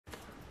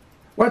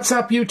What's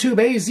up, YouTube?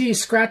 AZ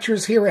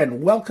Scratchers here,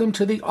 and welcome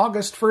to the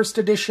August 1st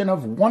edition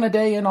of One a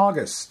Day in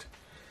August.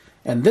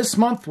 And this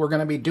month, we're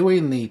going to be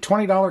doing the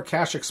 $20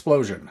 Cash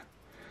Explosion.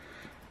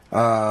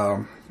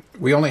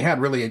 We only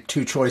had really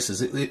two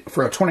choices.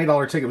 For a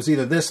 $20 ticket, it was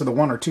either this or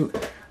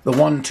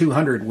the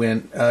 200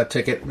 win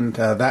ticket, and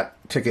that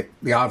ticket,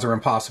 the odds are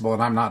impossible,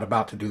 and I'm not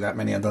about to do that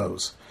many of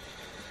those.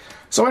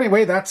 So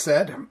anyway, that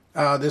said,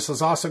 this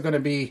is also going to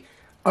be,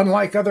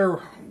 unlike other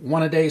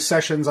one-a-day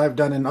sessions I've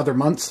done in other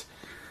months,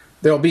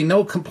 there will be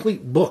no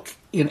complete book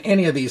in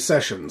any of these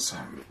sessions,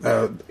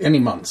 any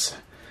months.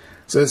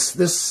 So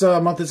this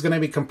month is going to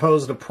be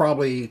composed of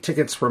probably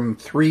tickets from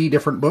 3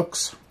 different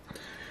books.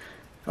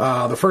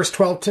 The first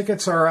 12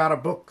 tickets are out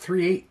of book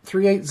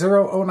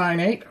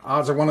 380098.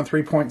 Odds are 1 in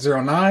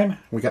 3.09.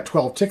 We got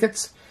 12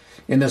 tickets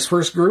in this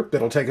first group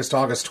that'll take us to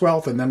August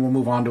 12th, and then we'll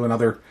move on to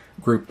another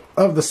group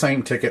of the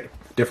same ticket,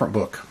 different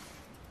book.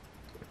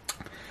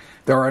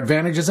 There are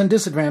advantages and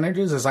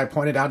disadvantages, as I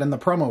pointed out in the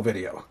promo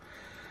video.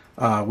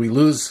 We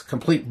lose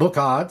complete book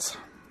odds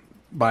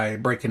by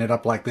breaking it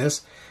up like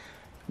this,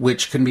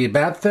 which can be a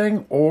bad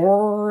thing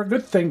or a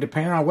good thing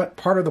depending on what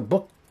part of the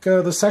book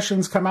the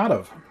sessions come out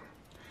of.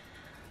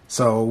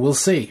 So we'll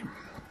see.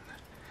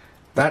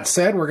 That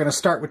said, we're going to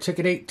start with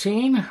ticket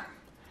 18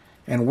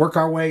 and work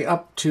our way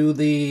up to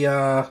the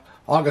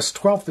August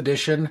 12th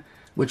edition,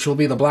 which will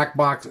be the Black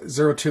Box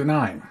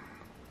 029.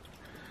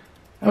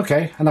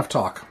 Okay, enough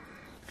talk.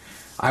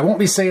 I won't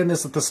be saying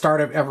this at the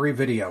start of every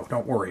video,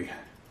 don't worry.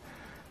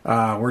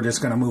 We're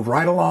just going to move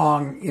right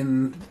along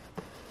in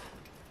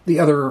the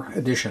other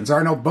editions. There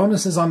are no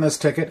bonuses on this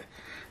ticket.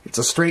 It's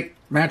a straight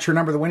match your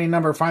number, the winning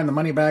number, find the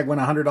money bag, win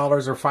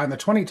 $100, or find the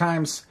 20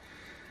 times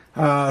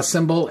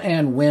symbol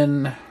and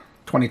win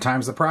 20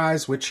 times the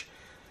prize, which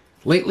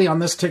lately on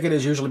this ticket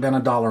has usually been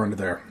 $1 under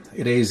there.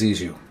 It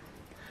AZs you.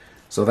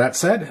 So that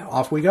said,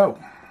 off we go.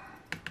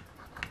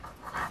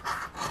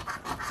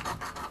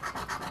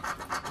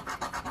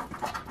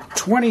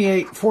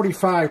 $28,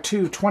 $45,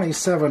 $2,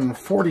 $27,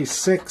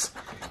 $46,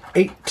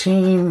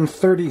 $18,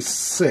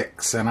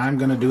 $36, and I'm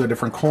going to do a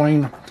different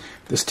coin.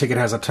 This ticket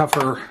has a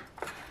tougher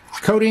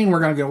coating. We're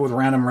going to go with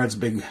Random Red's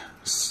big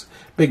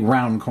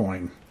round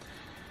coin.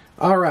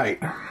 All right,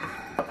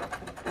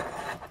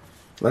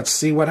 let's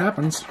see what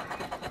happens.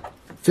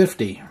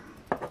 50,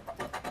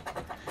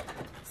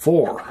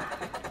 4,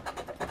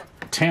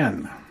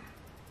 10,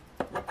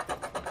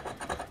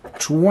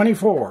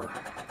 24.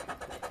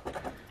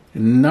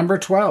 Number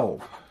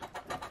 12,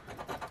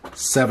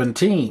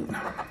 17,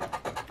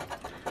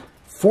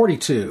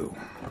 42,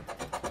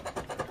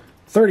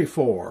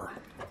 34,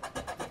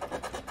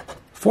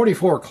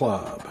 44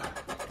 club,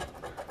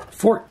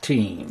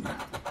 14,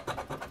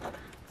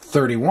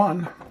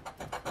 31,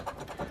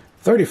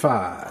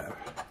 35,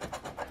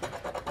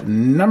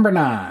 number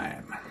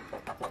 9,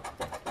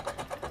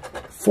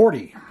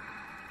 40,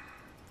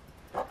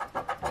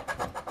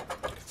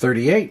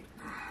 38,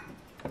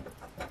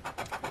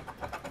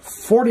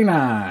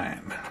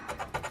 49,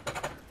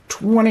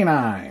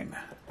 29,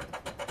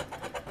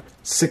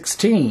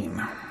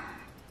 16,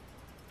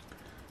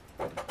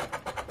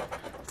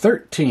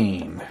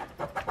 13.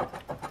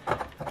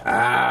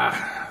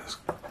 This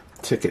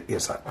ticket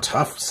is a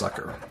tough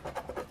sucker.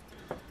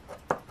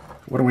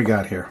 What do we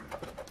got here?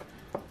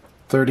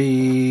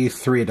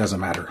 33, it doesn't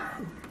matter.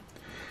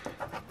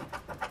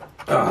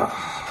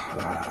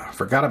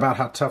 Forgot about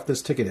how tough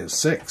this ticket is.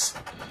 6,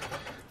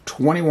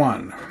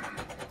 21,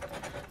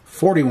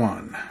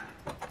 41,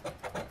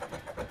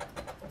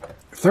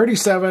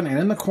 37, and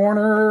in the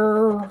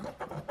corner,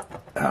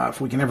 if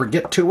we can ever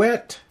get to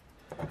it,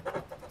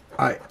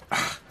 God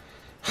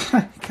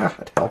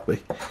help me,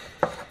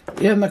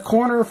 in the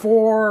corner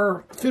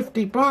for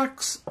 50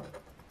 bucks,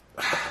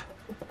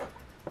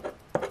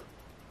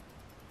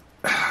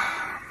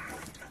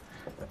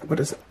 what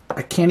is it?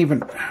 I can't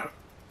even,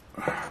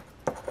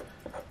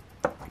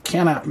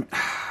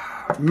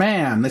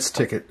 man, this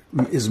ticket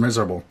is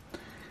miserable.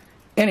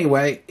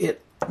 Anyway,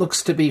 it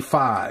looks to be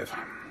 5.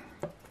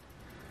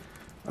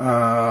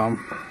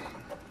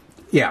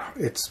 Yeah,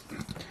 I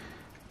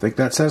think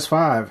that says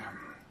 5.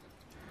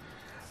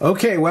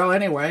 Okay, well,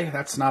 anyway,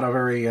 that's not a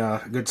very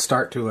good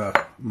start to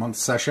a month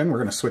session. We're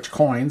going to switch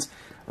coins.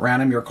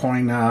 Random, your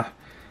coin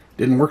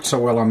didn't work so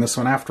well on this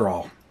one after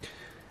all.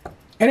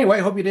 Anyway,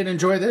 hope you did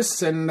enjoy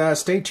this, and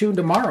stay tuned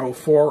tomorrow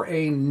for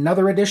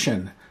another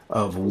edition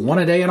of One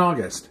a Day in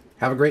August.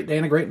 Have a great day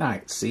and a great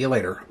night. See you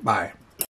later. Bye.